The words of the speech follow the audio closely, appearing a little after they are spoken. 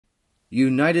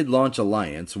United Launch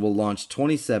Alliance will launch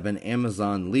 27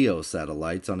 Amazon LEO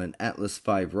satellites on an Atlas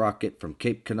V rocket from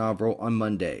Cape Canaveral on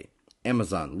Monday.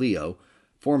 Amazon LEO,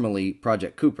 formerly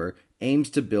Project Kuiper, aims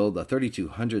to build a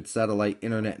 3,200 satellite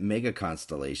internet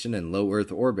mega-constellation in low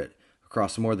Earth orbit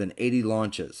across more than 80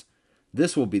 launches.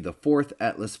 This will be the fourth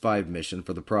Atlas V mission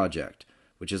for the project,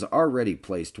 which has already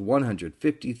placed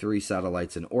 153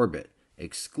 satellites in orbit,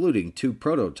 excluding 2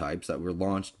 prototypes that were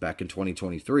launched back in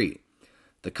 2023.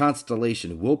 The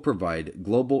constellation will provide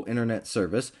global internet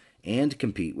service and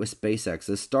compete with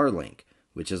SpaceX's Starlink,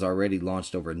 which has already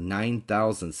launched over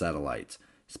 9,000 satellites,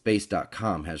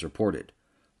 Space.com has reported.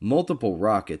 Multiple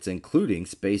rockets, including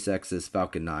SpaceX's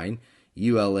Falcon 9,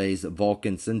 ULA's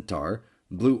Vulcan Centaur,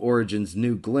 Blue Origin's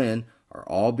New Glenn, are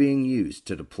all being used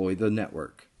to deploy the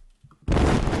network.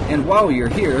 And while you're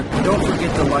here, don't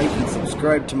forget to like and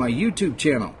subscribe to my YouTube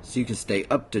channel so you can stay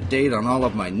up to date on all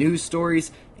of my news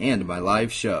stories and my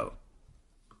live show.